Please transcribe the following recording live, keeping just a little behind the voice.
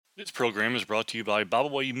This program is brought to you by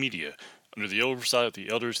Bible Way Media, under the oversight of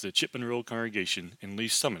the elders of the Chipman Road Congregation in Lee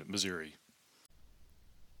Summit, Missouri.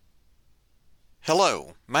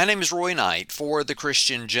 Hello, my name is Roy Knight for The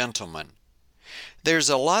Christian Gentleman. There's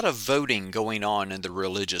a lot of voting going on in the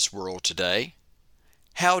religious world today.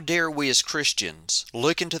 How dare we as Christians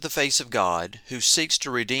look into the face of God, who seeks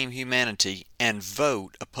to redeem humanity, and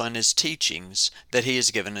vote upon His teachings that He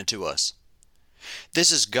has given unto us?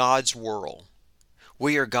 This is God's world.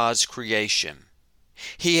 We are God's creation.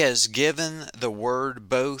 He has given the Word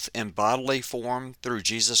both in bodily form through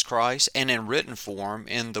Jesus Christ and in written form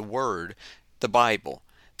in the Word, the Bible,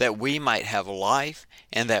 that we might have life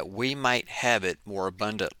and that we might have it more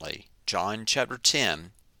abundantly. John chapter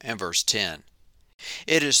 10 and verse 10.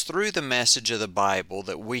 It is through the message of the Bible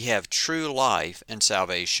that we have true life and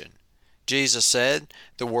salvation. Jesus said,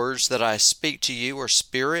 "The words that I speak to you are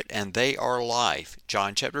spirit and they are life."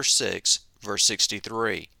 John chapter 6 verse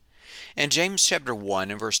 63. In James chapter 1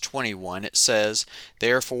 and verse 21 it says,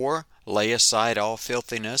 "Therefore lay aside all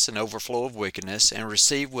filthiness and overflow of wickedness, and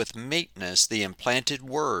receive with meekness the implanted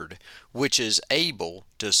word, which is able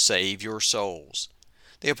to save your souls."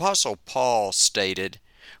 The Apostle Paul stated,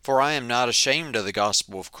 "For I am not ashamed of the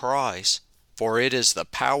gospel of Christ, for it is the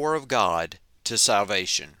power of God to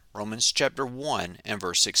salvation." Romans chapter 1 and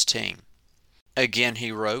verse 16. Again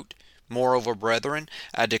he wrote, "Moreover, brethren,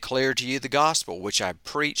 I declare to you the gospel which I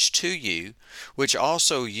preached to you, which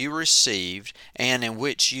also you received, and in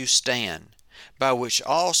which you stand, by which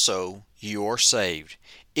also you are saved,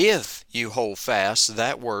 if you hold fast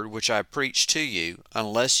that word which I preached to you,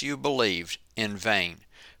 unless you believed in vain."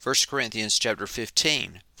 1 Corinthians chapter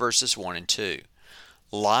 15, verses 1 and 2.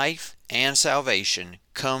 Life and salvation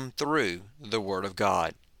come through the Word of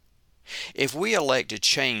God. If we elect to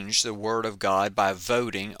change the Word of God by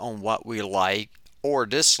voting on what we like or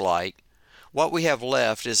dislike, what we have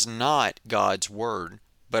left is not God's Word,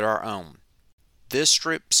 but our own. This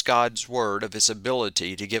strips God's Word of its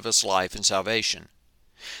ability to give us life and salvation.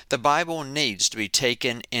 The Bible needs to be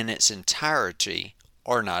taken in its entirety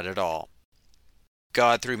or not at all.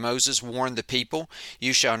 God through Moses warned the people,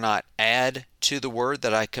 "You shall not add to the word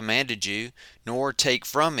that I commanded you, nor take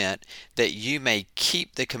from it, that you may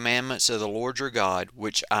keep the commandments of the Lord your God,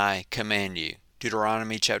 which I command you."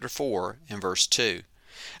 Deuteronomy chapter 4 and verse 2.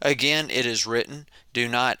 Again it is written, "Do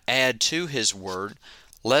not add to his word,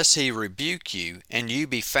 lest he rebuke you, and you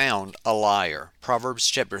be found a liar." Proverbs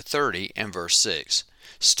chapter 30 and verse 6.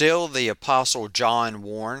 Still the Apostle John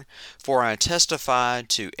warned, "For I testify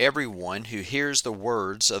to everyone who hears the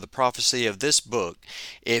words of the prophecy of this book,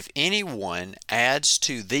 if anyone adds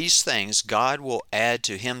to these things, God will add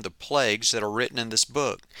to him the plagues that are written in this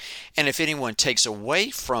book. And if anyone takes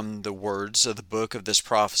away from the words of the book of this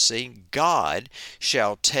prophecy, God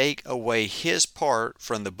shall take away his part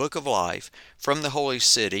from the book of life, from the holy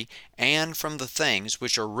city, and from the things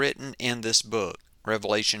which are written in this book."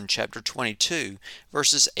 Revelation chapter 22,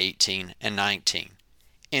 verses 18 and 19.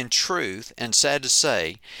 In truth, and sad to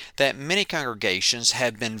say, that many congregations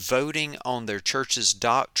have been voting on their church's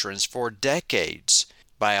doctrines for decades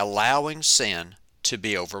by allowing sin to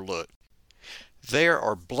be overlooked. There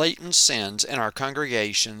are blatant sins in our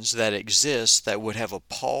congregations that exist that would have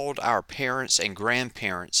appalled our parents and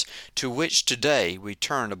grandparents, to which today we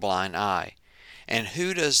turn a blind eye. And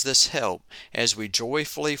who does this help as we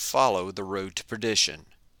joyfully follow the road to perdition?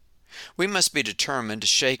 We must be determined to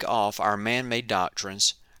shake off our man-made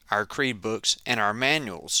doctrines, our creed books, and our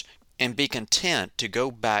manuals, and be content to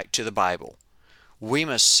go back to the Bible. We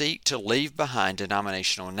must seek to leave behind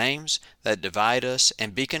denominational names that divide us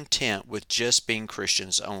and be content with just being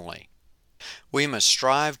Christians only. We must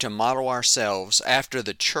strive to model ourselves after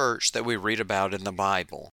the church that we read about in the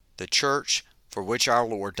Bible, the church for which our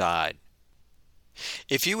Lord died.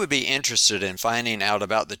 If you would be interested in finding out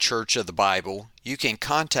about the Church of the Bible, you can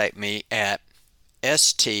contact me at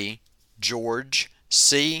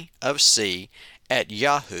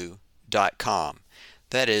stgeorgec@yahoo.com.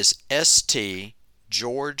 That is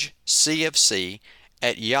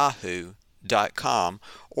stgeorgec@yahoo.com,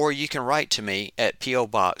 or you can write to me at P.O.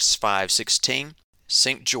 Box 516,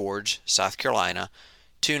 St. George, South Carolina,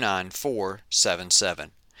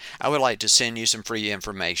 29477. I would like to send you some free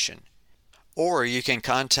information. Or you can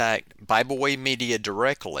contact Bible Way Media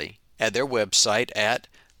directly at their website at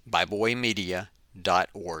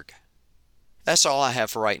biblewaymedia.org. That's all I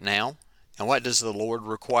have for right now. And what does the Lord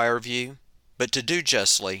require of you? But to do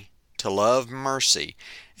justly, to love mercy,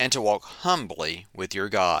 and to walk humbly with your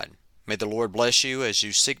God. May the Lord bless you as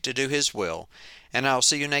you seek to do His will, and I'll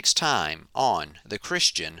see you next time on The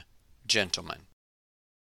Christian Gentleman.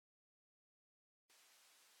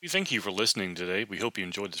 We thank you for listening today. We hope you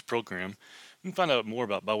enjoyed this program. You can find out more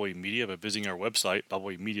about Byway Media by visiting our website,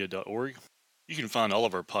 bywaymedia.org. You can find all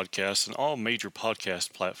of our podcasts on all major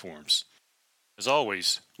podcast platforms. As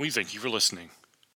always, we thank you for listening.